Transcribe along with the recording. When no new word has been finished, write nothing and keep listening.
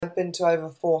I've been to over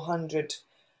 400,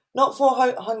 not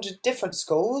 400 different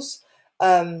schools.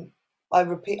 I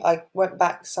went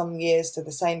back some years to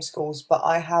the same schools, but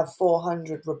I have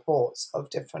 400 reports of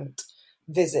different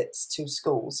visits to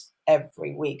schools.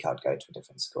 Every week I'd go to a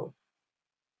different school.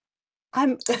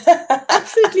 I'm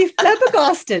absolutely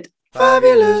flabbergasted.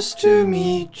 Fabulous to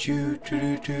meet you.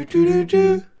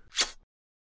 Do.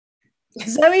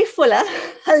 Zoe Fuller,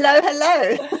 hello.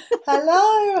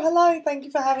 Hello. Thank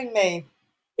you for having me.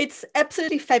 It's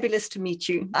absolutely fabulous to meet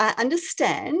you. I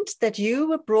understand that you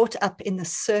were brought up in the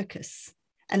circus,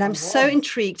 and I'm so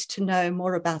intrigued to know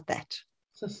more about that.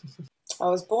 I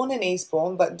was born in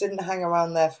Eastbourne, but didn't hang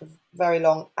around there for very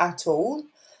long at all.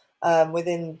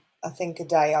 Within, I think, a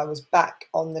day, I was back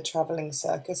on the travelling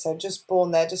circus. So just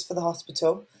born there, just for the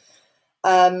hospital.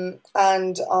 And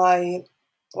I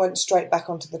went straight back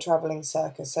onto the travelling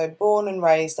circus. So born and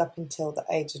raised up until the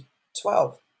age of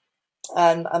 12.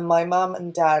 And my mum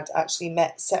and dad actually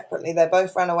met separately. They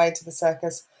both ran away to the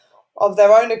circus of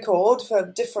their own accord for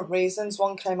different reasons.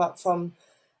 One came up from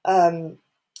a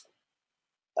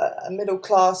middle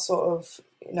class sort of,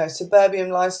 suburban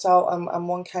lifestyle, and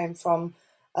one came from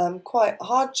quite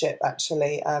hardship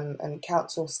actually, and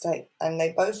council state. And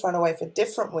they both ran away for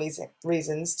different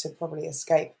reasons to probably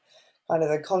escape kind of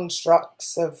the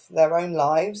constructs of their own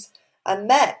lives, and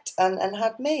met and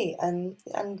had me and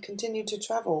continued to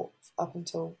travel up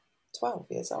until 12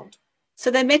 years old.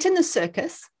 So they met in the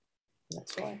circus.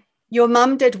 That's right. Your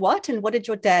mum did what, and what did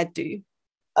your dad do?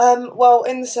 Well,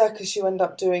 in the circus you end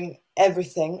up doing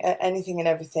everything, anything and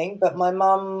everything. But my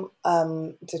mum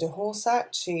did a horse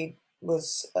act. She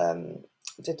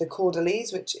did the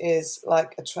cordelies, which is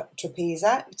like a trapeze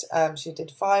act. She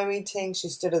did fire eating. She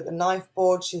stood at the knife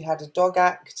board. She had a dog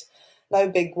act. No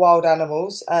big wild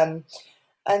animals.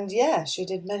 And yeah, she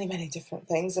did many, many different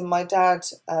things. And my dad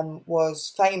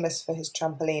was famous for his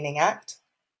trampolining act.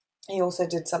 He also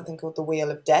did something called the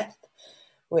Wheel of Death,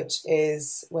 which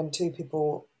is when two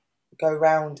people go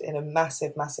round in a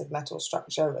massive, massive metal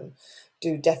structure and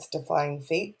do death-defying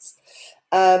feats.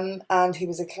 And he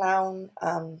was a clown,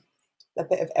 a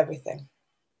bit of everything.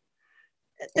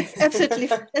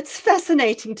 It's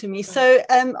fascinating to me. So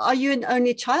are you an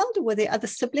only child, or were there other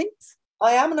siblings?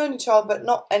 I am an only child, but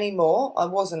not anymore. I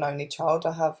was an only child.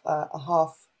 I have a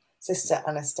half sister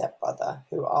and a stepbrother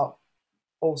who are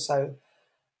also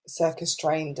circus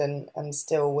trained and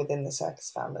still within the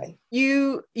circus family.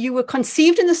 You were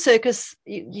conceived in the circus.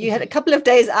 You had a couple of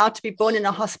days out to be born in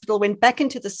a hospital, went back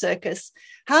into the circus.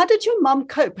 How did your mom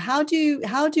cope? How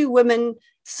do women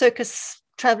circus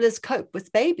travelers cope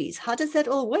with babies? How does that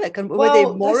all work? And were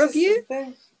there more of you?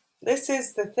 This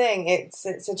is the thing. It's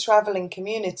a traveling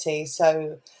community,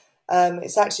 so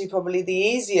it's actually probably the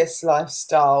easiest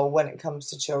lifestyle when it comes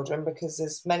to children, because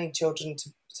there's many children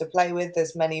to play with.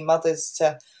 There's many mothers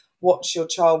to watch your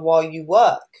child while you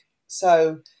work.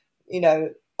 So,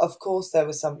 of course there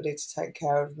was somebody to take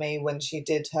care of me when she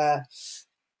did her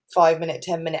 5-minute,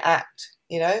 10-minute act.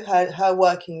 Her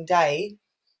working day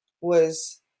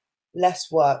was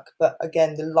less work, but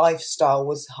again, the lifestyle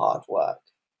was hard work.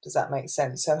 Does that make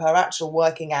sense? So her actual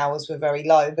working hours were very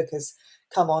low because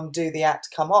come on, do the act,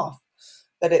 come off.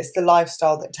 But it's the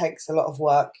lifestyle that takes a lot of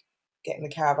work, getting the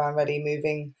caravan ready,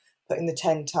 moving, putting the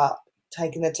tent up,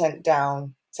 taking the tent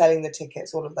down, selling the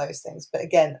tickets, all of those things. But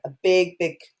again, a big,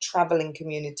 big travelling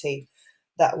community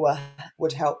that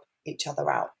would help each other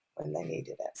out when they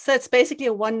needed it. So it's basically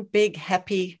a one big,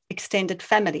 happy, extended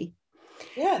family.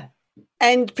 Yeah.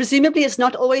 And presumably it's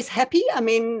not always happy. I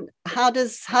mean, how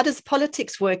does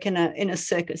politics work in a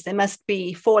circus? There must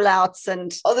be fallouts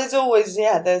and... Oh, there's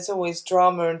always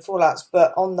drama and fallouts.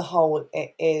 But on the whole,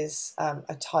 it is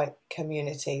a tight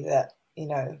community that,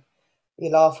 you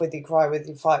laugh with, you cry with,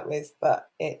 you fight with, but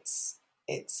it's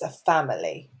a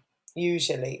family.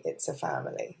 Usually it's a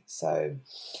family. So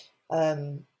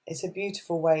it's a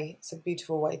beautiful way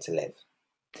to live.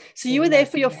 So you were there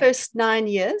for your first 9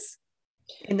 years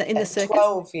in the circus?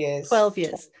 12 years. 12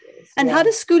 years. And how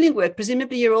does schooling work?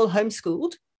 Presumably you're all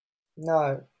homeschooled?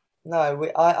 No.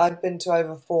 I've been to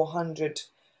over 400,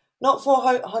 not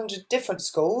 400 different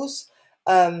schools.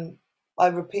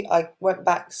 I went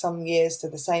back some years to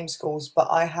the same schools, but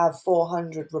I have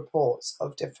 400 reports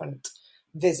of different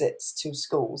visits to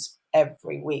schools.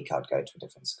 Every week I'd go to a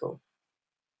different school.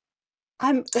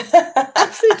 I'm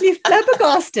absolutely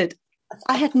flabbergasted.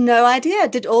 I had no idea.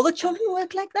 Did all the children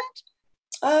work like that?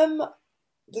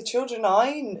 The children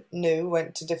I knew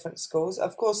went to different schools.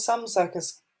 Of course, some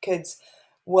circus kids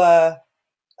were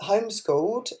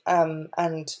homeschooled,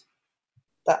 and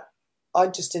that I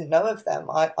just didn't know of them.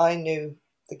 I knew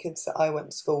the kids that I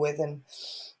went to school with,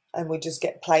 and we just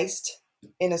get placed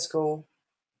in a school,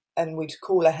 and we'd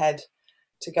call ahead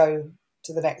to go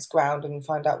to the next ground and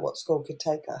find out what school could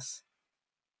take us.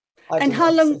 I And didn't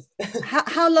how long? obviously.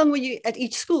 How long were you at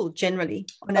each school generally,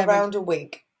 on average? Around a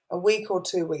week or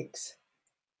 2 weeks.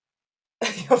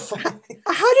 You're How, fine.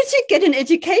 how did you get an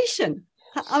education?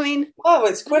 I mean, Wow,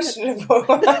 it's questionable.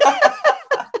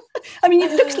 I mean,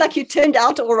 it looks like you turned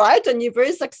out all right, and you're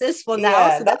very successful now,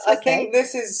 Yeah, so that's I okay. think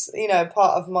this is,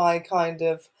 part of my kind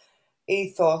of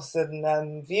ethos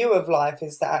and view of life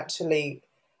is that actually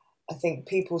I think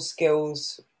people's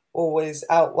skills always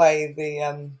outweigh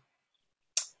the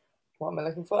what am I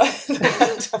looking for?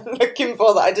 I'm looking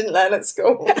for that I didn't learn at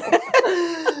school.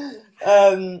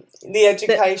 The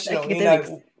educational,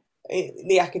 Academics.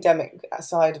 The academic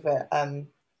side of it.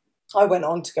 I went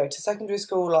on to go to secondary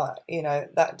school.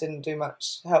 That didn't do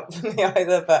much help for me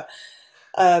either, but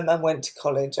and went to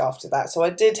college after that. So I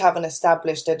did have an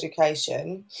established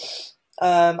education.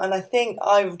 And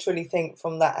I truly think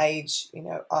from that age,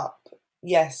 up,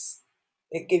 yes,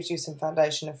 it gives you some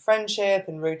foundation of friendship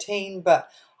and routine, but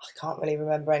I can't really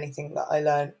remember anything that I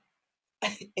learned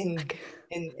in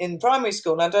in primary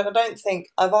school. And I don't think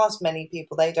I've asked many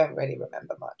people; they don't really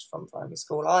remember much from primary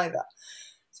school either.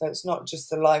 So it's not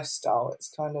just the lifestyle; it's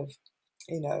kind of,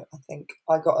 I think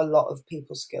I got a lot of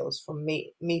people skills from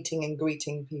meeting and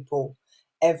greeting people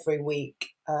every week,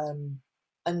 and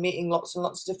meeting lots and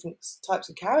lots of different types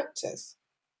of characters.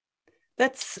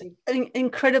 That's an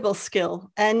incredible skill.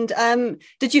 And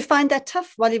did you find that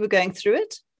tough while you were going through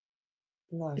it?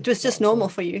 No, It was not just at normal all.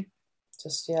 for you.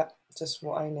 Just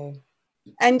what I knew.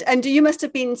 And you must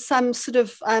have been some sort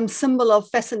of symbol of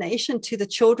fascination to the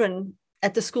children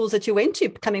at the schools that you went to,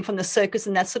 coming from the circus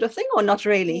and that sort of thing, or not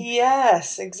really?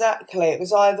 Yes, exactly. It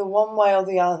was either one way or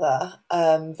the other,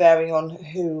 varying on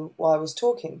who I was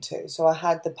talking to. So I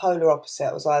had the polar opposite.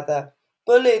 I was either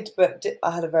bullied, but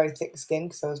I had a very thick skin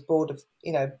because I was bored of,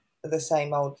 the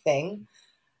same old thing.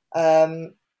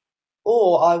 Um,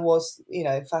 or I was,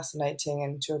 fascinating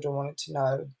and children wanted to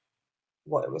know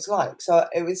what it was like. So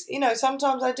it was,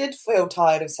 sometimes I did feel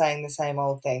tired of saying the same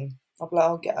old thing. I'll be like,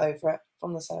 I'll get over it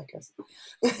from the circus.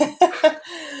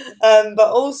 But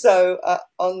also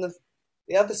on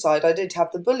the other side, I did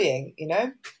have the bullying,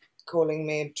 calling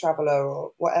me a traveller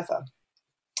or whatever.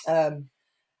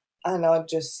 And I'd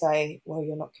just say, well,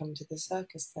 you're not coming to the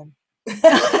circus then.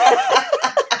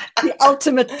 The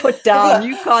ultimate put down.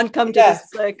 You can't come to the Yeah,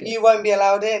 circus. you won't be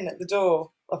allowed in at the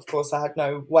door. Of course, I had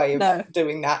no way of No.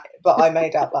 doing that, but I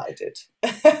made out that I did.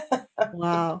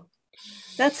 Wow.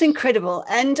 That's incredible.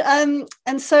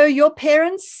 And so your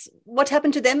parents, what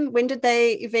happened to them? When did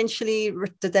they eventually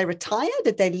did they retire?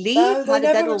 Did they leave? No, How they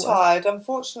did that never all work? retired.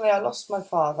 Unfortunately, I lost my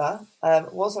father.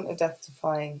 It wasn't a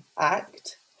death-defying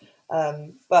act,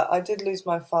 but I did lose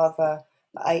my father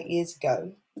 8 years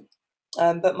ago.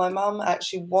 But my mum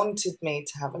actually wanted me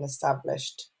to have an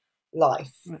established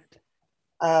life, Right.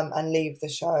 and leave the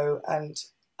show and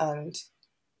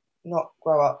not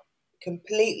grow up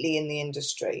completely in the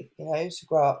industry, to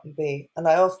grow up and be. And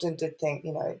I often did think,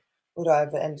 would I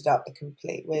have ended up a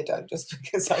complete weirdo just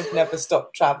because I'd never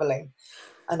stopped traveling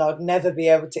and I'd never be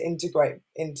able to integrate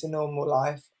into normal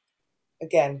life?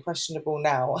 Again, questionable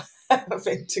now of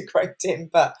integrating,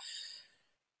 but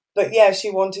yeah,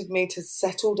 she wanted me to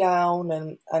settle down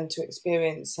and to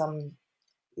experience some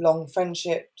long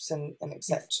friendships and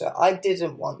Yes. etc. I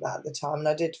didn't want that at the time, and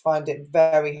I did find it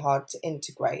very hard to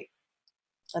integrate.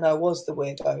 And I was the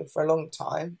weirdo for a long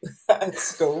time at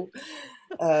school,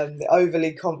 the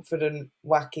overly confident,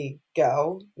 wacky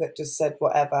girl that just said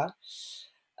whatever.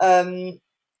 Um,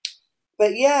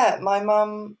 but yeah, my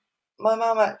mum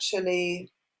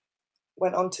actually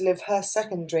went on to live her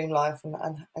second dream life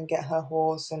and get her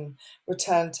horse and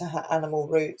return to her animal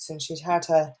roots. And she'd had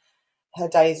her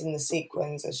days in the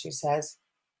sequins, as she says.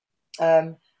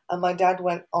 And my dad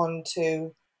went on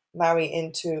to marry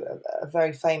into a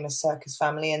very famous circus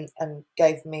family and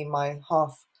gave me my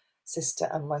half sister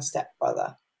and my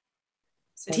stepbrother.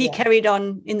 But So he yeah, carried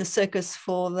on in the circus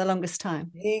for the longest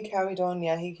time. he carried on.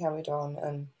 Yeah, he carried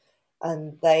on,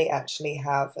 and they actually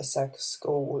have a circus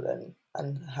school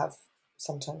and have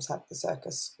sometimes have the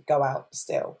circus go out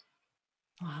still.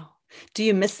 Wow. Do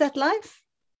you miss that life?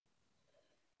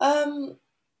 Um,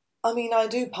 I mean, I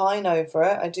do pine over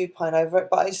it. I do pine over it,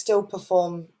 but I still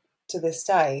perform to this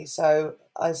day. So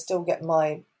I still get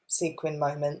my sequin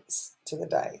moments to the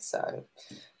day. So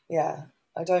yeah,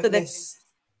 I So don't that miss.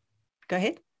 go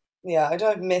ahead. Yeah, I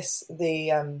don't miss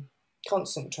the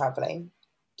constant traveling.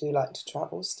 Do like to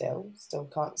travel still. Still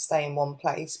can't stay in one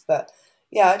place. But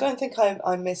yeah, I don't think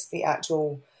I miss the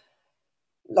actual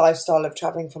lifestyle of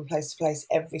traveling from place to place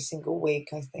every single week.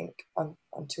 I think I'm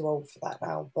too old for that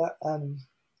now, but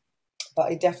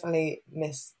I definitely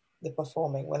miss the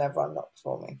performing whenever I'm not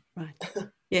performing. Right.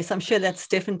 Yes, I'm sure that's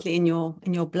definitely in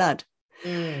your blood.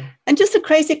 Mm. And just a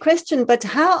crazy question, but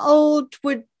how old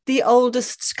would the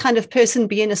oldest kind of person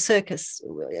be in a circus?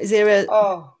 Is there a...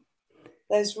 Oh,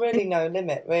 there's really no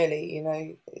limit, really. You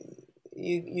know,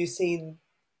 you see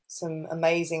some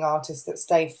amazing artists that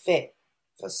stay fit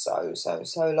for so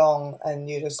long, and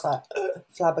you're just like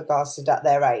flabbergasted at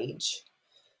their age,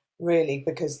 really,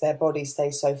 because their body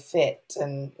stays so fit,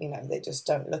 and you know they just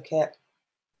don't look it.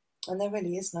 And there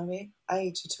really is no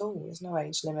age at all. There's no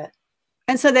age limit.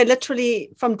 And so they literally,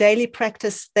 from daily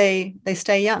practice, they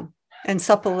stay young and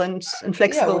supple and Yeah,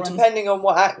 flexible. well, depending on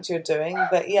what act you're doing,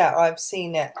 but yeah, I've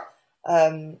seen it,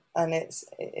 and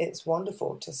it's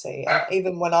wonderful to see. And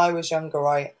even when I was younger,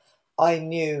 I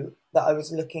knew that I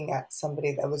was looking at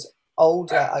somebody that was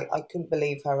older. I couldn't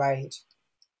believe her age.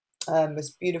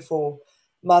 This beautiful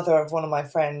mother of one of my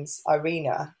friends,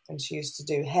 Irina, and she used to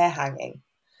do hair hanging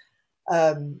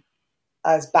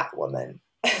as Batwoman.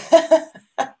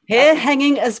 Hair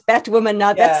hanging as Batwoman.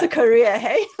 Now that's Yeah. a career,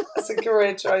 hey? That's a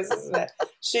career choice, isn't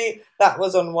it? That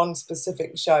was on one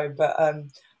specific show, but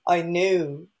I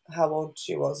knew how old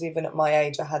she was. Even at my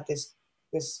age, I had this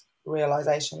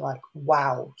realization, like,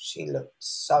 wow, she looked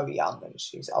so young, and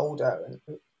she's older.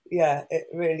 And yeah, it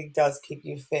really does keep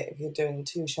you fit if you're doing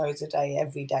 2 shows a day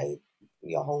every day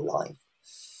your whole life.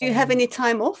 Do you have any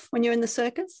time off when you're in the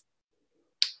circus?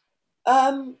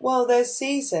 Well, there's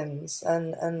seasons,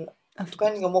 and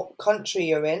depending on what country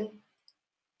you're in,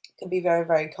 it can be very,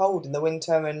 very cold in the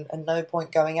winter, and no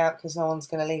point going out because no one's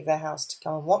going to leave their house to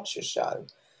come and watch your show,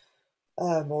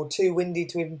 or too windy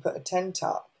to even put a tent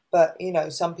up. But, you know,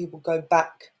 some people go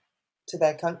back to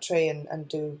their country and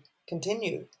do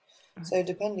continue. Right. So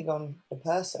depending on the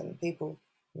person, people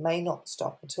may not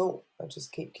stop at all, or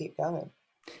just keep going.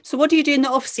 So what do you do in the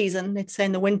off season? Let's say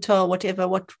in the winter or whatever.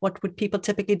 What would people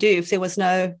typically do if there was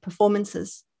no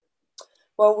performances?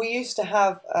 Well, we used to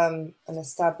have an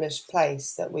established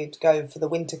place that we'd go for the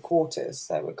winter quarters,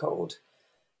 they were called.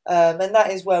 And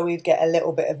that is where we'd get a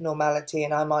little bit of normality,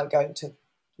 and I might go to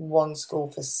one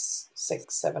school for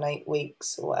 6, 7, 8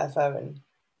 weeks or whatever, and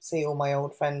see all my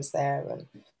old friends there,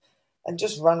 and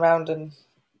just run around and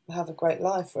have a great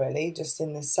life, really, just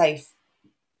in this safe,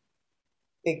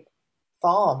 big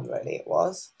farm, really, it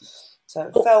was. So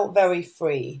it felt very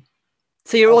free.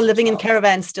 So you're all living in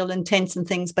caravans still, in tents and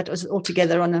things, but it was all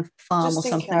together on a farm or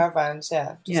something? Just in caravans,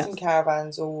 yeah. Just in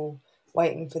caravans, all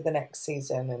waiting for the next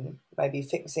season, and maybe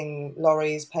fixing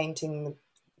lorries, painting,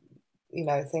 you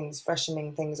know, things,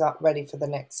 freshening things up, ready for the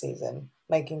next season,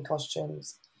 making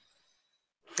costumes.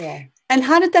 Yeah. And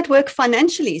how did that work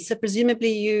financially? So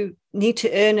presumably you need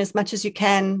to earn as much as you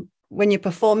can when you're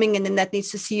performing, and then that needs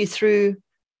to see you through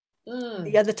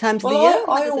the other times of the year?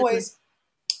 I always...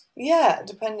 Yeah,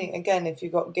 depending, again, if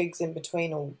you've got gigs in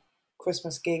between or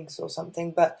Christmas gigs or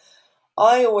something. But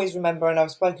I always remember, and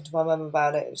I've spoken to my mum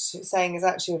about it, saying it's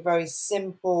actually a very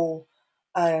simple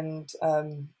and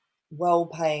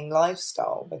well-paying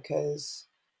lifestyle, because,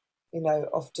 you know,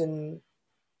 often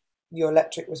your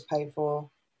electric was paid for,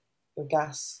 your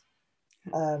gas,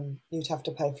 you'd have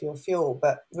to pay for your fuel,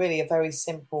 but really a very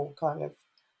simple kind of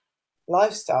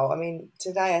lifestyle. I mean,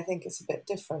 today I think it's a bit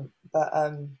different, but...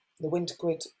 the winter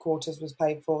quarters was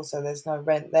paid for, so there's no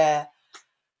rent there.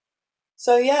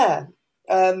 So yeah,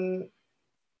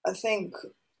 I think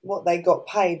what they got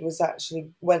paid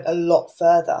went a lot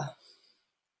further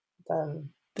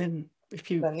than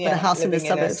if you put a house in the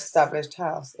suburbs. In an established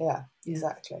house. Yeah,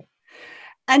 exactly.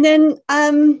 And then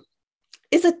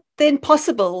is it then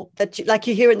possible that, like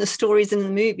you hear in the stories in the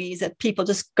movies, that people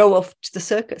just go off to the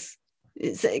circus?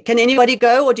 Can anybody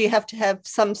go, or do you have to have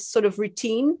some sort of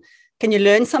routine? Can you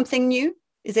learn something new?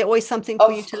 Is there always something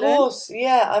for you to learn? Of course,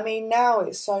 yeah. I mean, now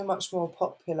it's so much more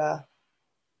popular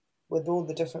with all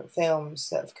the different films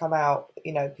that have come out.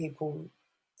 You know, people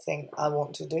think, I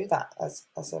want to do that as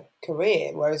a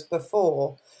career, whereas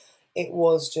before it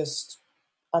was just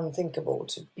unthinkable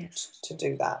to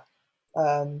do that.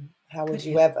 How would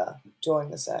you ever join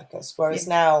the circus? Whereas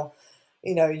now,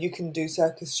 you know, you can do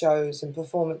circus shows and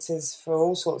performances for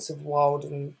all sorts of wild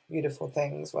and beautiful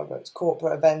things, whether it's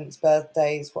corporate events,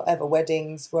 birthdays, whatever,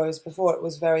 weddings, whereas before it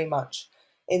was very much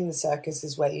in the circus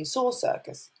is where you saw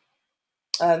circus.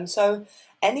 So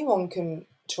anyone can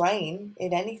train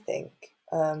in anything,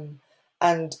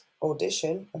 and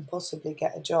audition and possibly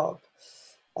get a job.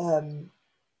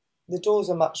 The doors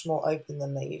are much more open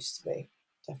than they used to be,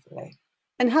 definitely.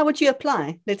 And how would you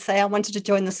apply? Let's say I wanted to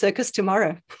join the circus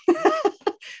tomorrow.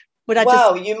 Would I just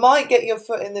Well, you might get your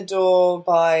foot in the door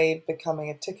by becoming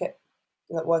a ticket,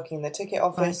 like working in the ticket right,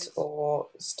 office or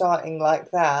starting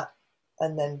like that,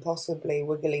 and then possibly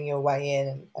wiggling your way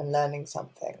in and learning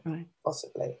something, right.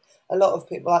 possibly. A lot of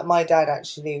people, like my dad,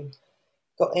 actually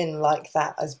got in like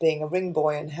that as being a ring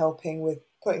boy and helping with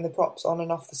putting the props on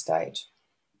and off the stage.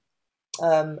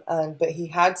 But he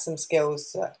had some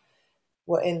skills that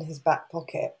were in his back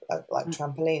pocket, like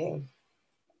trampolining,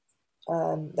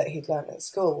 that he'd learned at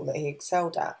school that he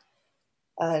excelled at,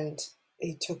 and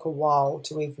he took a while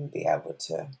to even be able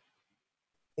to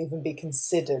even be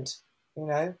considered, you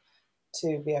know,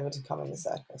 to be able to come in the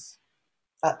circus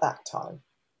at that time.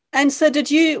 And so did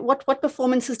you, what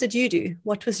performances did you do?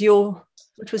 What was your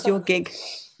gig?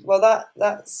 Well,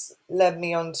 that's led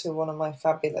me on to one of my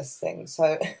fabulous things.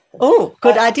 So, Oh,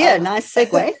 good idea. I, Nice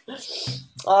segue.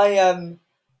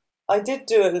 I did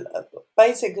do it.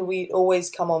 Basically, we always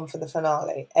come on for the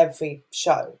finale every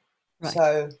show. Right.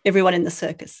 So Everyone in the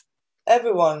circus.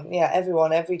 everyone,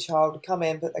 every child would come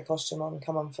in, put their costume on,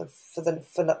 come on for the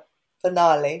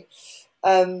finale.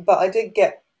 But I did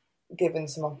get given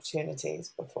some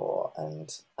opportunities before,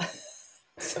 and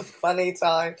some funny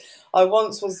time. I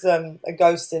once was a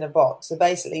ghost in a box. So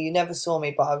basically, you never saw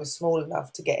me, but I was small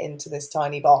enough to get into this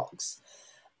tiny box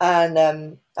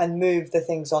and move the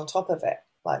things on top of it,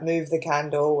 like move the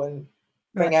candle and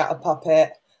bring Right. out a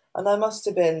puppet. And I must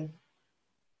have been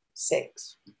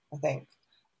 6, I think.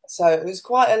 So it was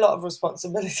quite a lot of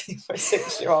responsibility for a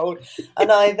 6-year-old.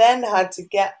 And I then had to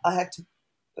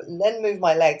then move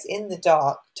my legs in the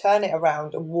dark, turn it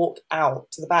around and walk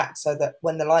out to the back so that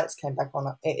when the lights came back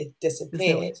on, it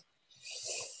disappeared.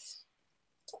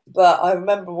 But I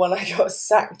remember when I got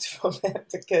sacked from it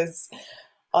because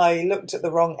I looked at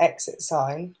the wrong exit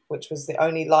sign, which was the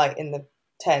only light in the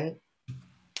tent,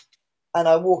 and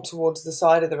I walked towards the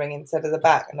side of the ring instead of the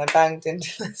back, and I banged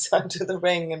into the side of the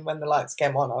ring, and when the lights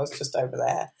came on, I was just over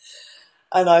there.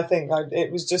 And I think it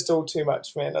was just all too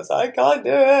much for me, and I was like, I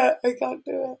can't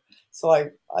do it. So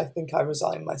I think I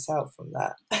resigned myself from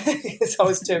that because I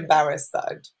was too embarrassed that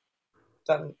I'd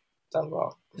done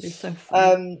wrong. That is so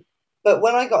funny. But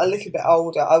when I got a little bit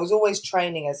older, I was always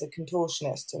training as a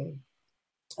contortionist and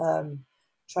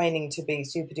training to be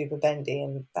super duper bendy,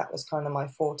 and that was kind of my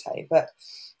forte. But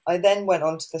I then went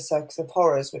on to the Circus of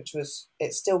Horrors,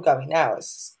 it's still going now.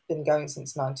 It's been going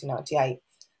since 1998.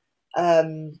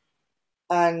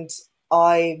 And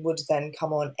I would then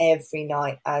come on every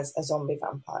night as a zombie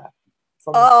vampire.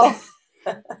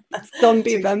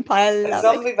 Zombie vampire, a love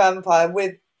zombie it. vampire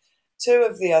with 2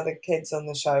 of the other kids on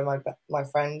the show, my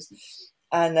friends,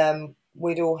 and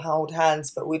we'd all hold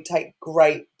hands, but we'd take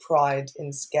great pride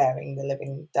in scaring the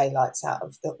living daylights out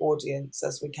of the audience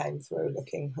as we came through,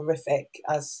 looking horrific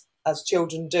as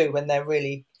children do when they're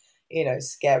really,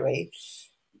 scary.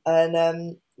 And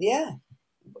I'd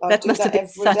That do must have that been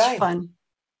every such day. fun.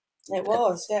 It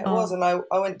was, it Oh. was, and I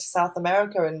went to South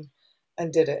America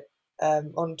and did it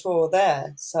on tour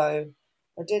there. So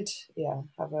I did,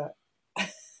 have a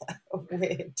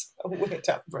weird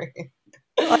upbringing.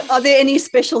 Are there any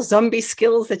special zombie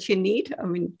skills that you need? I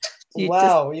mean, You've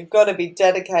got to be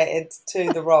dedicated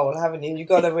to the role, haven't you? You've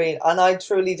got to read. And I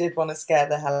truly did want to scare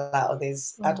the hell out of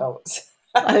these adults.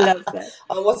 I love that.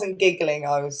 I wasn't giggling.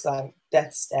 I was like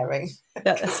death staring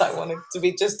because I wanted to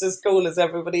be just as cool as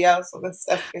everybody else on the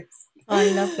circus. I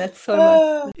love that so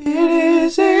much. It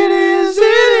is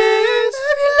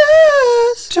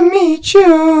fabulous to meet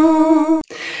you.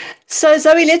 So,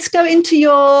 Zoe, let's go into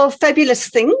your fabulous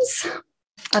things.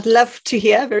 I'd love to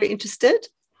hear. Very interested.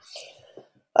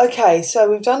 Okay,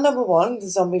 so we've done number 1, the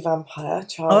zombie vampire,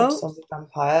 zombie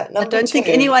vampire. I don't think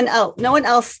no one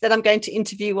else that I'm going to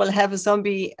interview will have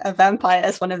a vampire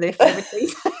as one of their favorite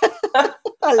things.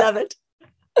 I love it.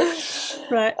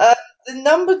 Right. The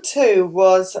number 2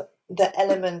 was the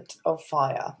element of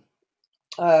fire.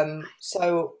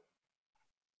 So,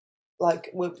 I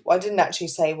didn't actually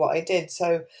say what I did.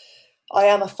 So, I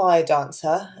am a fire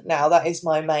dancer now. That is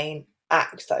my main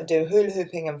act that I do, hula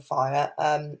hooping and fire.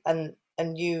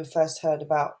 And you first heard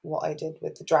about what I did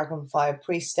with the Dragonfire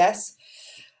Priestess,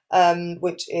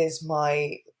 which is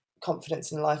my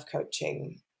confidence and life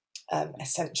coaching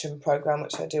ascension program,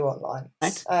 which I do online.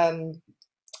 Right.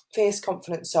 Fierce,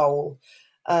 confident soul.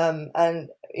 And,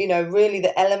 really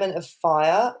the element of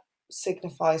fire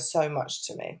signifies so much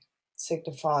to me. It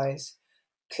signifies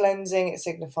cleansing, it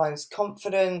signifies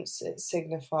confidence, it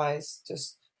signifies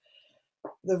just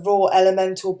the raw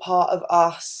elemental part of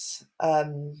us,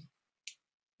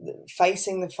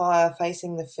 facing the fire,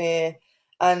 facing the fear,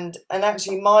 and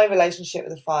actually my relationship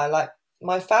with the fire, like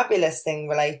my fabulous thing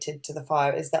related to the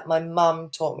fire is that my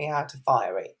mum taught me how to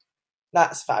fire eat.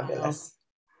 That's Wow. fabulous.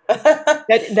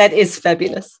 That is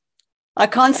fabulous. I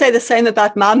can't say the same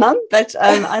about my mum, but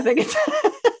I think it's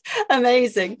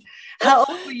amazing. How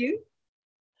old were you?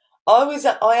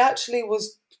 I actually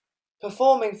was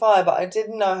performing fire, but I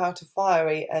didn't know how to fire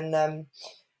eat, and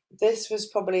this was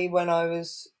probably when I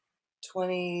was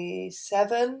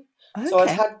 27. So I'd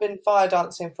Okay. had been fire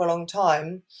dancing for a long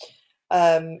time,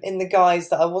 in the guise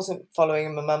that I wasn't following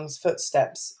in my mum's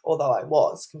footsteps, although I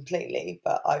was completely,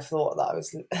 but I thought that I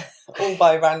was all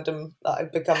by random that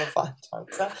I'd become a fire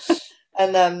dancer.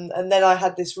 And then I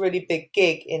had this really big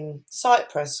gig in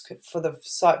Cyprus for the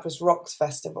Cyprus Rocks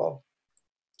Festival,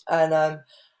 and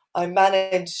I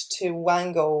managed to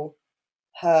wangle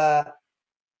her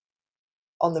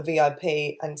on the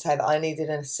VIP and say that I needed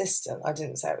an assistant. I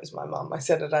didn't say it was my mum. I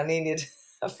said that I needed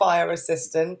a fire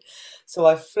assistant. So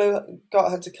I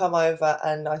got her to come over,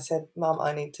 and I said, Mum,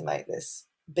 I need to make this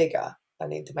bigger. I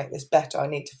need to make this better. I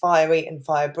need to fire eat and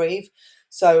fire breathe.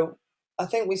 So I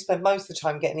think we spent most of the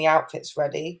time getting the outfits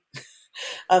ready.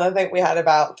 And I think we had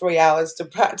about 3 hours to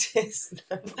practice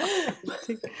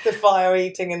the fire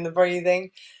eating and the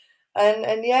breathing.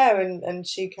 And yeah, and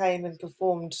she came and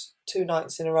performed 2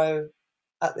 nights in a row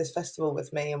at this festival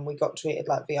with me, and we got treated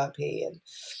like VIP, and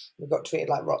we got treated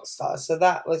like rock stars. So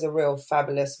that was a real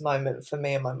fabulous moment for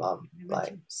me and my mum.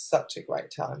 Like, such a great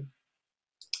time.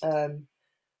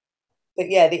 But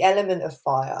yeah, the element of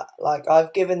fire, like,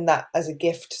 I've given that as a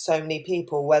gift to so many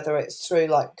people, whether it's through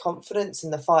like confidence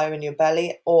and the fire in your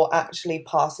belly, or actually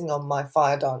passing on my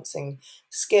fire dancing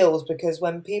skills, because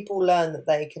when people learn that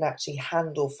they can actually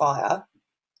handle fire,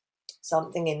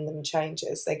 something in them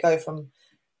changes. They go from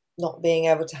not being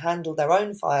able to handle their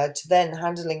own fire to then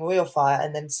handling real fire,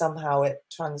 and then somehow it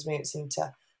transmutes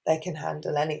into they can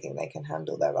handle anything. They can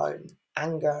handle their own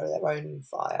anger, their own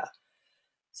fire.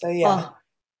 So yeah. Oh,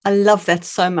 I love that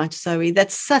so much, Zoe.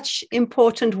 That's such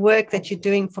important work that you're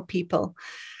doing for people.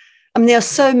 I mean, there are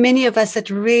so many of us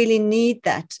that really need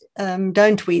that,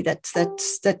 don't we?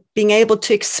 That being able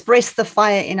to express the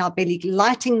fire in our belly,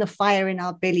 lighting the fire in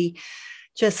our belly,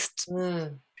 just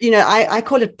I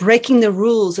call it breaking the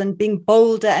rules and being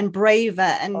bolder and braver,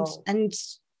 and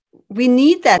we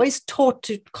need that. We're always taught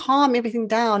to calm everything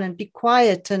down and be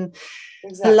quiet and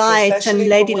polite and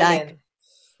ladylike.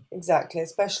 Exactly,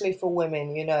 especially for women,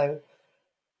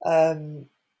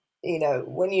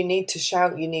 when you need to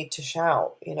shout, you need to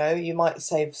shout. You might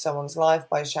save someone's life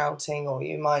by shouting, or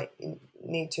you might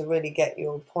need to really get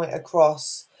your point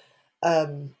across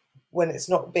when it's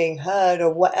not being heard,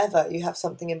 or whatever. You have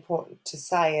something important to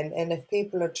say, and if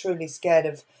people are truly scared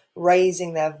of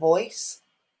raising their voice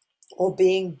or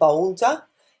being bolder,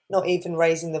 not even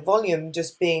raising the volume,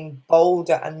 just being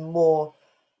bolder and more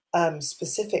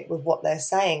specific with what they're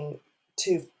saying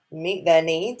to meet their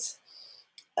needs,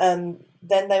 then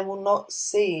they will not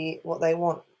see what they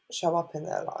want show up in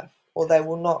their life, or they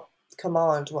will not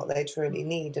command what they truly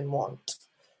need and want,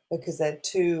 because they're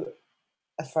too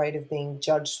afraid of being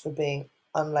judged for being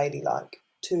unladylike,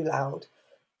 too loud,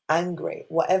 angry,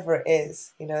 whatever it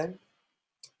is,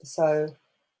 So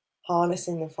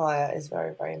harnessing the fire is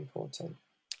very, very important.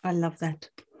 I love that.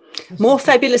 More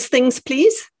fabulous things,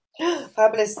 please.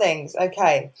 Fabulous things.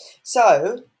 Okay,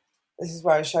 so this is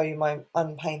where I show you my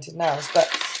unpainted nails. But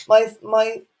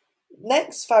my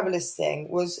next fabulous thing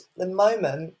was the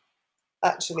moment,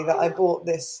 actually, that I bought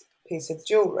this piece of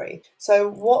jewellery. So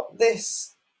what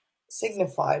this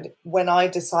signified when I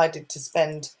decided to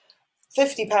spend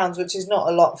 £50, which is not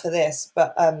a lot for this,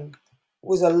 but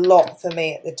was a lot for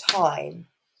me at the time,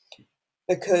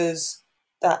 because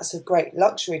that's a great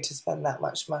luxury to spend that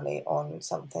much money on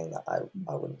something that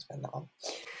I wouldn't spend that on.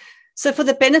 So for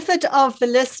the benefit of the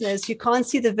listeners who can't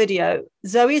see the video,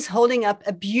 Zoe is holding up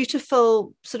a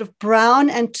beautiful sort of brown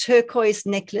and turquoise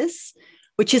necklace,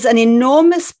 which is an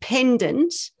enormous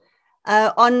pendant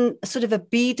on sort of a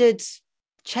beaded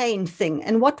chain thing.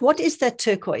 And what is that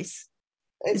turquoise?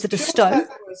 Is it a stone?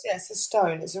 Turquoise. Yes, a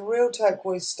stone. It's a real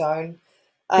turquoise stone.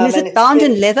 And is it bound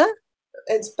in leather?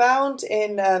 It's bound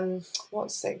in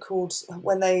what's it called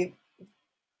when the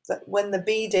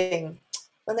beading,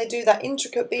 when they do that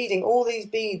intricate beading, all these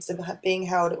beads are being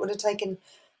held. It would have taken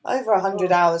over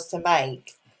 100 hours to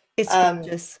make. It's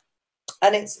gorgeous.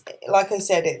 And it's, like I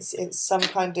said, it's some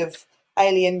kind of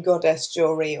alien goddess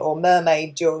jewelry or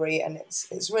mermaid jewelry, and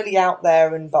it's really out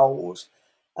there and bold.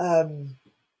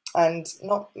 And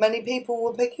not many people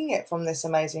were picking it from this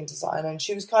amazing designer, and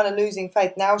she was kind of losing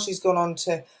faith. Now she's gone on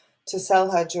to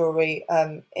sell her jewelry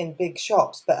in big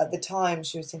shops, but at the time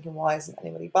she was thinking, why isn't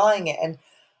anybody buying it?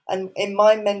 And in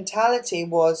my mentality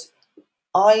was,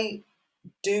 I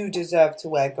do deserve to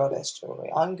wear goddess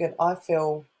jewelry. I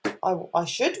feel I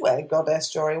should wear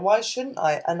goddess jewelry. Why shouldn't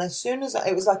I? And as soon as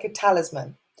it was like a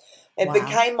talisman, it Wow.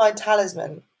 became my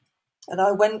talisman. And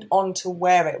I went on to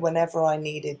wear it whenever I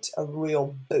needed a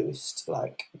real boost,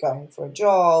 like going for a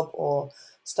job or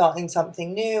starting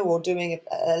something new or doing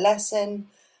a lesson.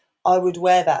 I would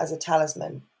wear that as a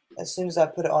talisman. As soon as I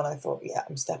put it on, I thought, yeah,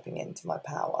 I'm stepping into my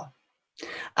power.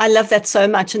 I love that so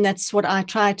much. And that's what I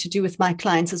try to do with my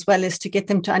clients as well, is to get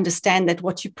them to understand that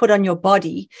what you put on your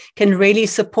body can really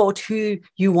support who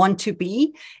you want to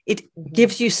be. It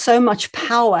gives you so much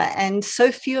power. And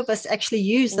so few of us actually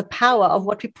use the power of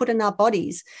what we put in our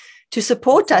bodies to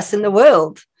support us in the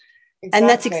world. Exactly. And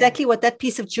that's exactly what that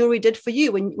piece of jewelry did for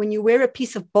you. When you wear a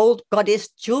piece of bold goddess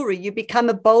jewelry, you become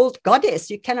a bold goddess.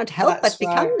 You cannot help but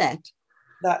become that.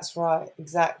 That's right,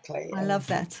 exactly. I love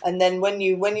that. And then when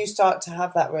you start to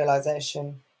have that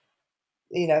realization,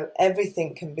 you know,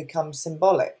 everything can become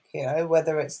symbolic, you know,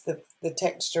 whether it's the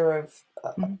texture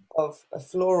of a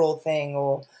floral thing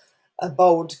or a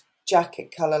bold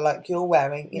jacket color like you're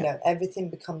wearing, you know, everything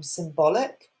becomes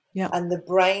symbolic. Yeah. And the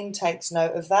brain takes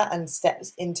note of that and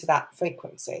steps into that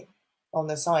frequency. On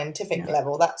the scientific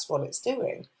level, that's what it's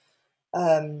doing.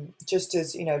 Just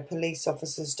as, you know, police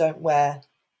officers don't wear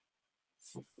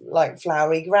like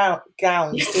flowery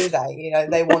gowns, do they? You know,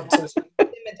 they want to be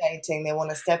intimidating. They want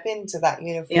to step into that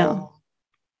uniform.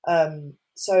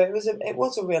 So it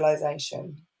was a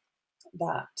realization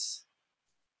that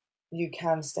you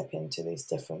can step into this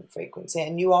different frequency,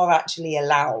 and you are actually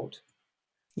allowed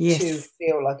to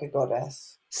feel like a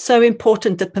goddess. So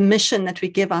important, the permission that we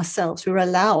give ourselves. We're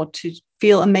allowed to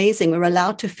feel amazing. We're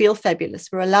allowed to feel fabulous.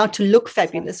 We're allowed to look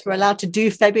fabulous. We're allowed to do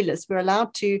fabulous. We're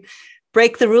allowed to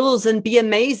break the rules and be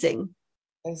amazing.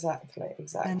 Exactly.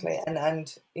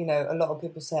 And you know, a lot of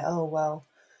people say, oh, well,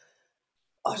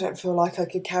 I don't feel like I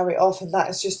could carry it off. And that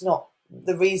is just not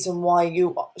the reason why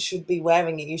you should be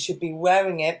wearing it. You should be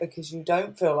wearing it because you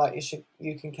don't feel like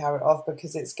you can carry it off,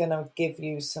 because it's going to give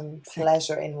you some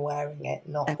pleasure in wearing it,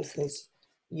 not because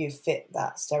you fit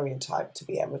that stereotype to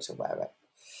be able to wear it.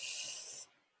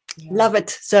 Love it,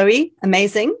 Zoe.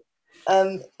 Amazing.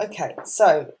 Okay,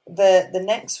 so the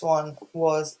next one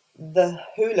was the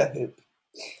hula hoop.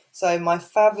 So my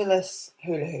fabulous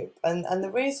hula hoop, and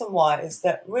the reason why is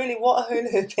that really what a hula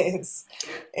hoop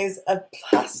is a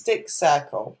plastic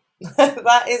circle.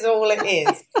 That is all it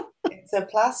is. It's a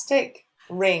plastic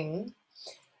ring,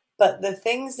 but the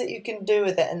things that you can do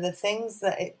with it and the things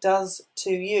that it does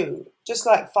to you, just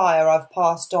like fire, I've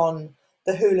passed on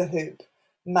the hula hoop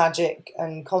magic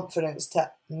and confidence to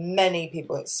many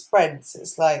people. It spreads.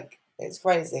 It's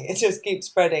crazy. It just keeps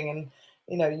spreading, and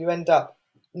you know, you end up,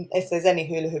 if there's any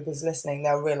hula hoopers listening,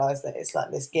 they'll realize that it's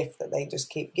like this gift that they just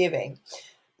keep giving,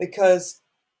 because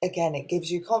again, it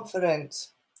gives you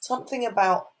confidence. Something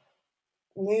about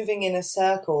moving in a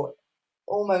circle,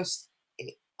 almost,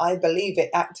 I believe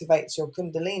it activates your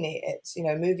kundalini. It's, you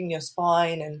know, moving your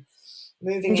spine and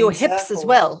moving your in hips circles. as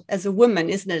well. As a woman,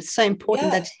 isn't it? It's so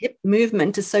important that hip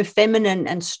movement is so feminine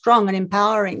and strong and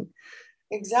empowering.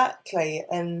 Exactly.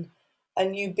 And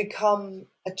you become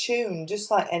attuned, just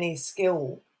like any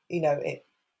skill, you know,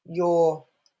 your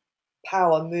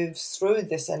power moves through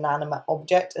this inanimate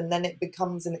object, and then it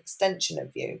becomes an extension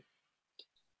of you.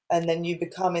 And then you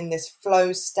become in this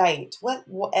flow state.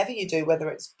 Whatever you do, whether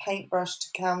it's paintbrush to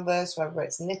canvas, whether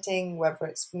it's knitting, whether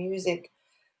it's music,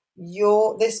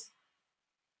 this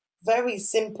very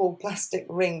simple plastic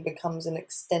ring becomes an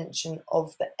extension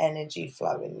of the energy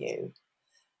flow in you.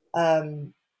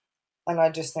 And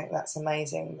I just think that's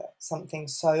amazing, that something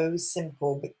so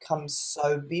simple becomes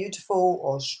so beautiful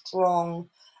or strong,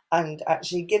 and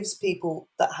actually gives people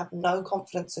that have no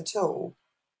confidence at all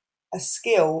a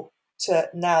skill to,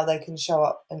 now they can show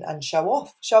up and show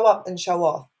off.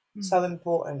 So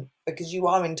important, because you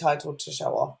are entitled to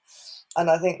show off. And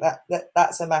I think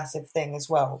that's a massive thing as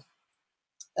well.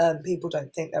 People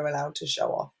don't think they're allowed to show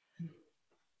off.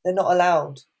 They're not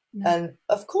allowed. No. And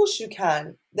of course you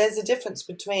can. There's a difference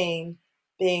between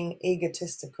being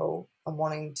egotistical and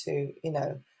wanting to, you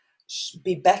know,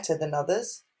 be better than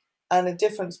others, and a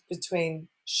difference between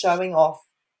showing off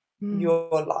your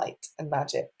light and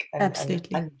magic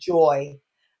and joy.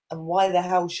 And why the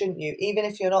hell shouldn't you? Even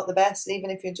if you're not the best, even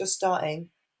if you're just starting,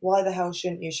 why the hell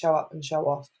shouldn't you show up and show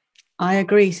off? I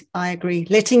agree.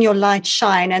 Letting your light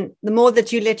shine. And the more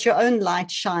that you let your own light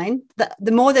shine,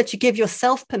 the more that you give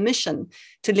yourself permission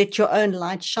to let your own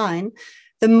light shine,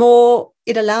 the more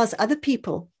it allows other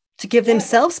people to give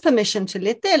themselves permission to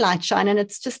let their light shine. And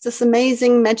it's just this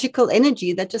amazing, magical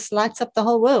energy that just lights up the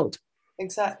whole world.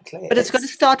 Exactly. But it's got to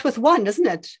start with one, isn't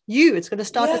it? It's got to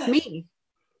start with me.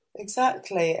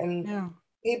 exactly. And Yeah.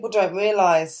 people don't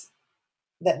realize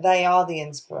that they are the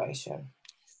inspiration.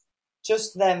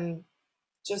 Just them,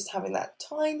 just having that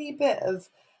tiny bit of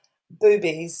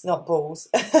boobies, not balls,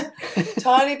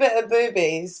 tiny bit of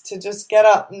boobies to just get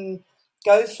up and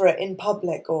go for it in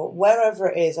public or wherever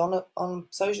it is on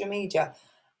social media,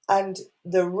 and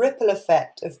the ripple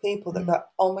effect of people that go,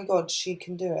 oh my God, she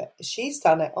can do it. She's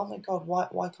done it. Oh my God,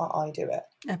 why can't I do it?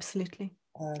 Absolutely.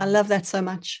 I love that so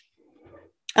much.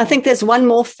 I think there's one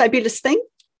more fabulous thing.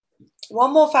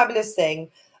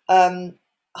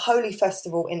 Holi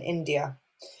festival in India,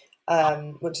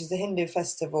 which is the Hindu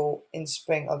festival in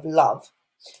spring of love.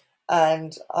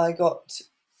 And I got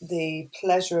the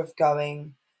pleasure of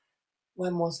going,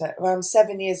 when was it? Around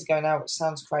 7 years ago now, which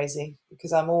sounds crazy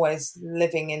because I'm always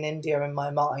living in India in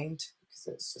my mind because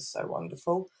it's just so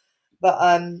wonderful. But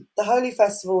the Holi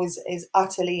festival is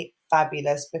utterly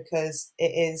fabulous because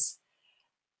it is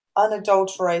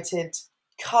unadulterated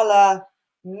colour,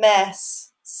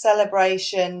 mess,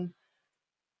 celebration,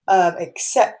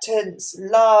 acceptance,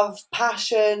 love,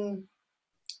 passion,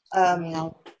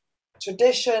 Wow.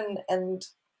 tradition, and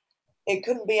it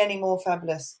couldn't be any more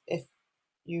fabulous if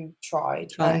you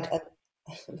tried. And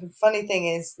the funny thing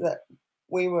is that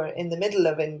we were in the middle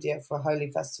of India for a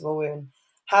Holi festival. We were in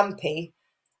Hampi,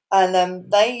 and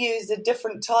they used a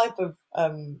different type of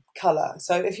colour.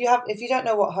 So if you don't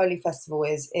know what Holi festival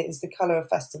is, it is the colour of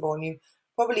festival, and you've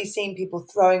probably seen people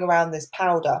throwing around this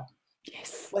powder.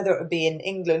 Yes. Whether it would be in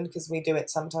England, because we do it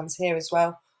sometimes here as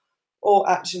well, or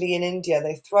actually in India,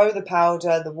 they throw the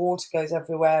powder, the water goes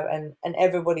everywhere, and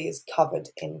everybody is covered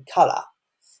in colour.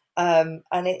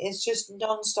 And it is just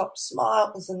non-stop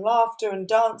smiles and laughter and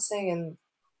dancing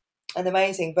and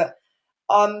amazing. But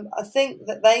I think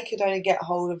that they could only get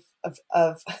hold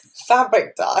of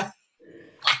fabric dye.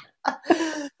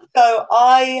 So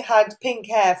I had pink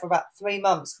hair for about 3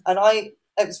 months, and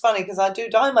it was funny because I do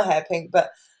dye my hair pink, but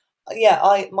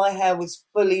yeah, my hair was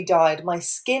fully dyed. My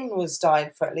skin was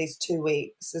dyed for at least 2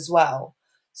 weeks as well.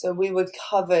 So we were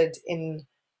covered in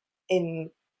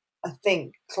I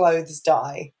think clothes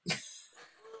dye.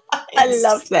 I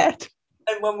love that.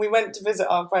 And when we went to visit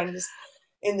our friends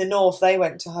in the north, they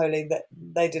went to Holi, that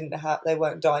they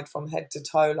weren't dyed from head to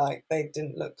toe, like they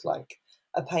didn't look like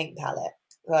a paint palette.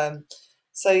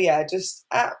 So yeah, just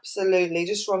absolutely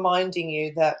just reminding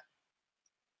you that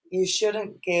you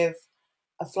shouldn't give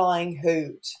a flying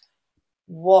hoot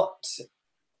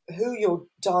who you're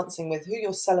dancing with, who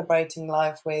you're celebrating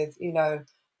life with. We're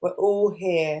all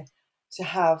here to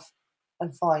have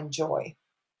and find joy.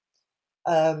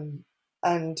 And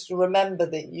remember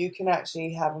that you can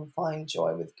actually have and find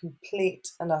joy with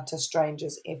complete and utter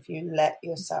strangers if you let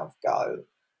yourself go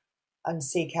and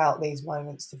seek out these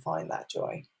moments to find that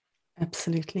joy.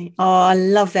 Absolutely. Oh, I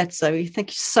love that, Zoe. Thank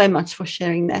you so much for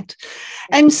sharing that.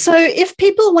 And so if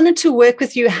people wanted to work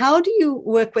with you, how do you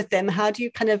work with them? How do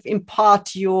you kind of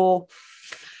impart your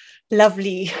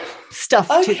lovely stuff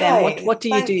to them? What do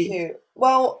you do? Thank you.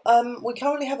 Well, we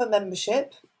currently have a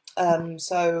membership.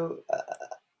 So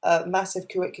a massive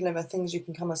curriculum of things you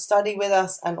can come and study with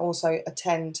us and also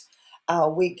attend our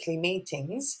weekly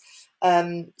meetings.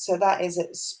 So that is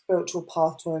at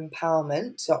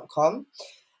spiritualpathtoempowerment.com.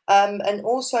 And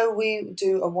also we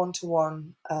do a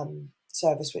one-to-one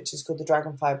service, which is called the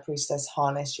Dragonfire Priestess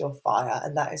Harness Your Fire.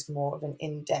 And that is more of an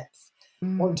in-depth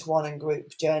one-to-one and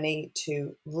group journey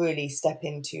to really step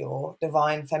into your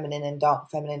divine feminine and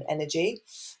dark feminine energy,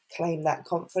 claim that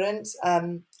confidence.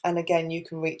 And again, you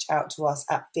can reach out to us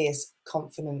at Fierce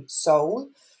Confident Soul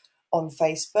on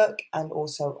Facebook and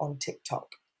also on TikTok.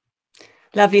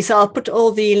 Lovely. So I'll put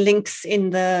all the links in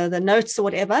the notes or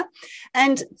whatever.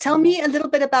 And tell me a little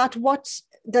bit about what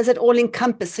does it all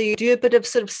encompass? So you do a bit of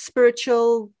sort of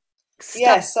spiritual stuff?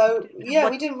 Yeah, so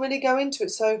we didn't really go into it.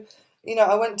 So,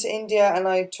 I went to India and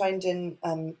I trained in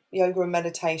yoga and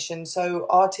meditation. So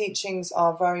our teachings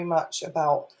are very much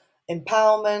about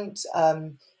empowerment,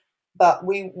 but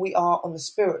we are on the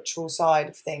spiritual side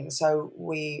of things. So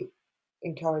we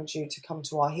encourage you to come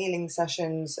to our healing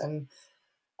sessions and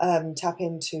tap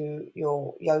into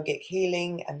your yogic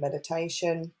healing and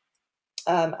meditation.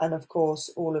 And of course,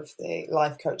 all of the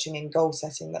life coaching and goal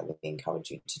setting that we encourage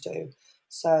you to do.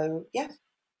 So, yeah,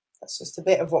 that's just a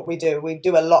bit of what we do. We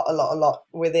do a lot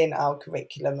within our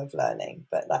curriculum of learning,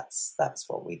 but that's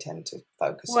what we tend to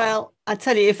focus on. Well, I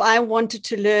tell you, if I wanted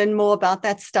to learn more about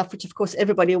that stuff, which of course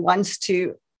everybody wants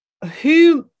to,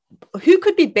 who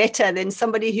could be better than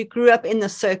somebody who grew up in the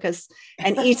circus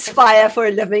and eats fire for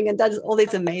a living and does all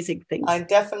these amazing things? I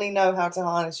definitely know how to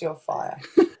harness your fire.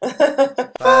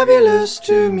 Fabulous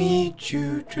to meet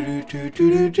you. Do, do,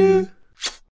 do, do, do.